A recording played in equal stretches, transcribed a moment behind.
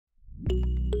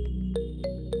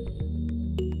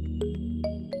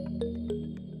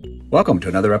Welcome to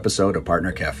another episode of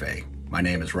Partner Café. My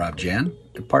name is Rob Jan,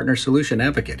 a Partner Solution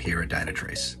Advocate here at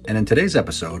Dynatrace. And in today's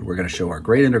episode, we're going to show our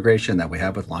great integration that we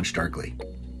have with Launchdarkly.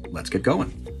 Let's get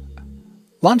going.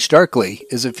 Launchdarkly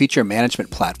is a feature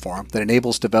management platform that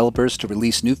enables developers to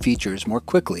release new features more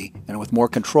quickly and with more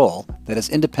control that is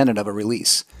independent of a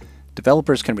release.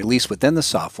 Developers can release within the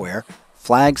software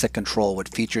flags that control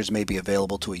what features may be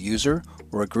available to a user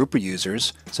or a group of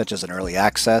users, such as an early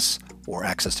access or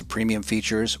access to premium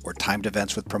features or timed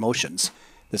events with promotions.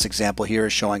 This example here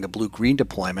is showing a blue-green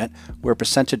deployment where a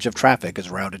percentage of traffic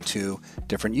is routed to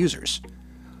different users.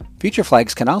 Feature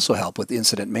flags can also help with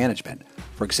incident management.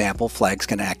 For example, flags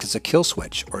can act as a kill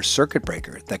switch or circuit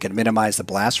breaker that can minimize the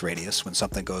blast radius when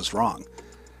something goes wrong.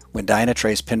 When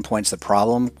Dynatrace pinpoints the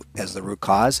problem as the root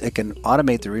cause, it can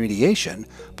automate the remediation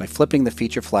by flipping the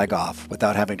feature flag off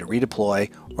without having to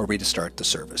redeploy or restart the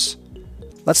service.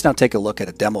 Let's now take a look at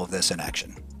a demo of this in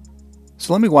action.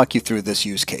 So let me walk you through this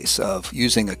use case of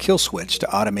using a kill switch to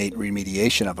automate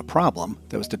remediation of a problem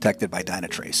that was detected by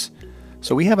Dynatrace.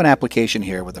 So we have an application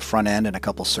here with a front end and a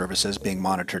couple services being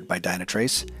monitored by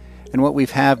Dynatrace. And what we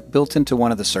have built into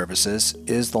one of the services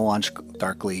is the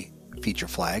Launchdarkly feature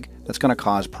flag that's going to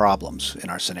cause problems in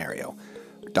our scenario.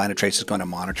 Dynatrace is going to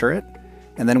monitor it,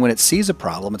 and then when it sees a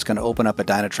problem, it's going to open up a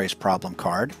Dynatrace problem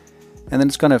card, and then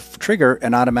it's going to trigger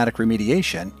an automatic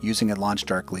remediation using a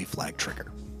Launchdarkly flag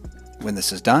trigger. When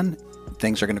this is done,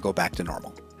 things are going to go back to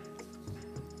normal.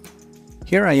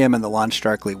 Here I am in the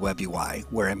Launchdarkly web UI,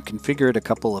 where I'm configured a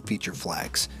couple of feature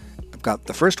flags. I've got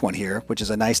the first one here, which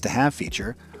is a nice to have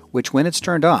feature, which when it's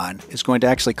turned on is going to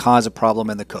actually cause a problem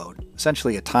in the code,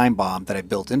 essentially a time bomb that I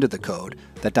built into the code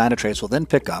that Dynatrace will then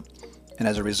pick up and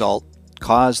as a result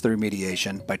cause the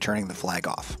remediation by turning the flag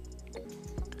off.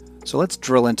 So let's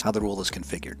drill into how the rule is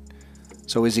configured.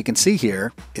 So as you can see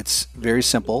here, it's very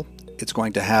simple. It's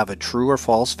going to have a true or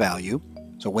false value.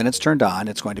 So when it's turned on,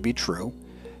 it's going to be true.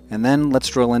 And then let's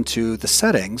drill into the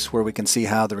settings where we can see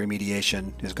how the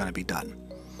remediation is going to be done.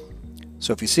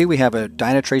 So if you see, we have a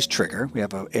Dynatrace trigger. We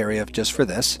have an area just for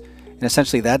this. And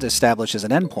essentially that establishes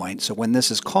an endpoint. So when this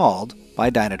is called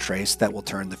by Dynatrace, that will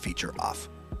turn the feature off.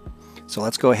 So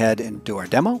let's go ahead and do our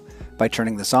demo by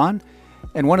turning this on.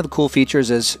 And one of the cool features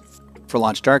is for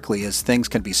Launchdarkly is things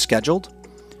can be scheduled.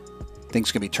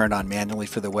 Things can be turned on manually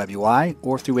for the web UI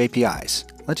or through APIs.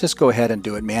 Let's just go ahead and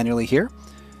do it manually here.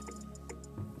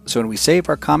 So when we save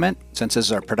our comment, since this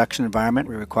is our production environment,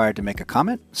 we're required to make a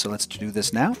comment. So let's do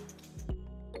this now.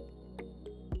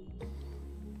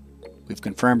 We've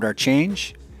confirmed our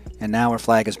change, and now our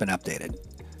flag has been updated.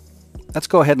 Let's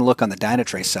go ahead and look on the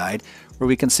Dynatrace side, where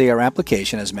we can see our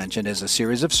application, as mentioned, is a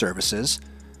series of services.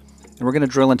 And we're going to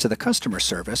drill into the customer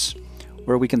service,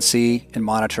 where we can see and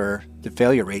monitor the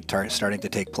failure rate starting to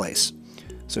take place.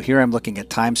 So here I'm looking at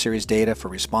time series data for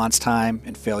response time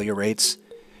and failure rates.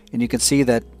 And you can see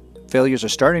that failures are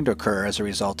starting to occur as a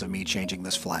result of me changing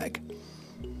this flag.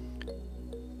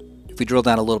 If we drill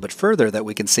down a little bit further, that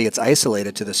we can see it's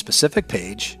isolated to the specific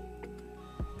page.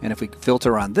 And if we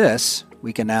filter on this,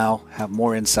 we can now have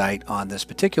more insight on this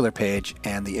particular page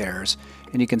and the errors.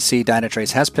 And you can see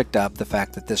Dynatrace has picked up the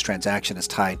fact that this transaction is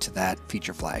tied to that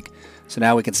feature flag. So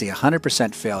now we can see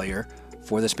 100% failure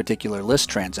for this particular list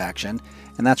transaction,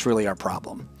 and that's really our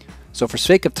problem. So for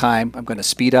sake of time, I'm going to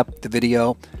speed up the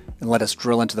video and let us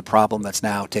drill into the problem that's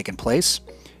now taken place.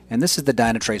 And this is the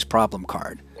Dynatrace problem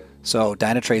card. So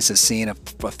Dynatrace has seen a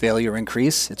failure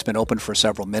increase. It's been open for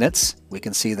several minutes. We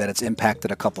can see that it's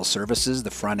impacted a couple services, the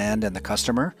front end and the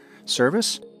customer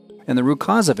service. And the root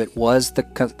cause of it was the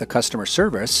customer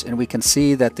service, and we can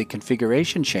see that the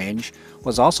configuration change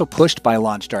was also pushed by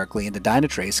Launchdarkly into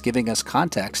Dynatrace, giving us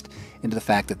context into the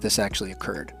fact that this actually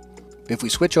occurred. If we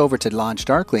switch over to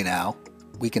Launchdarkly now,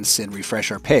 we can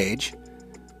refresh our page.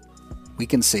 We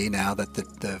can see now that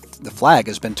the flag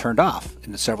has been turned off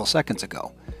several seconds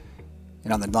ago.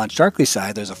 And on the Launchdarkly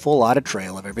side, there's a full audit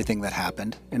trail of everything that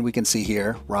happened. And we can see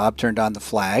here, Rob turned on the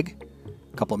flag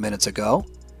a couple minutes ago.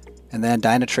 And then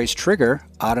Dynatrace trigger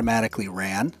automatically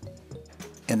ran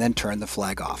and then turned the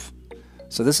flag off.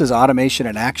 So this is automation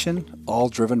in action, all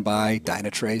driven by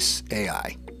Dynatrace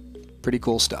AI. Pretty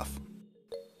cool stuff.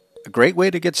 A great way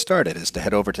to get started is to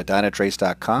head over to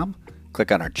dynatrace.com,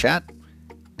 click on our chat,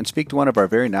 and speak to one of our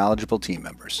very knowledgeable team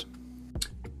members.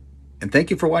 And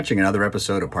thank you for watching another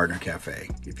episode of Partner Cafe.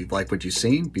 If you've liked what you've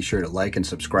seen, be sure to like and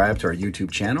subscribe to our YouTube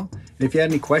channel. And if you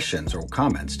had any questions or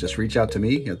comments, just reach out to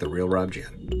me at The Real Rob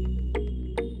Jan.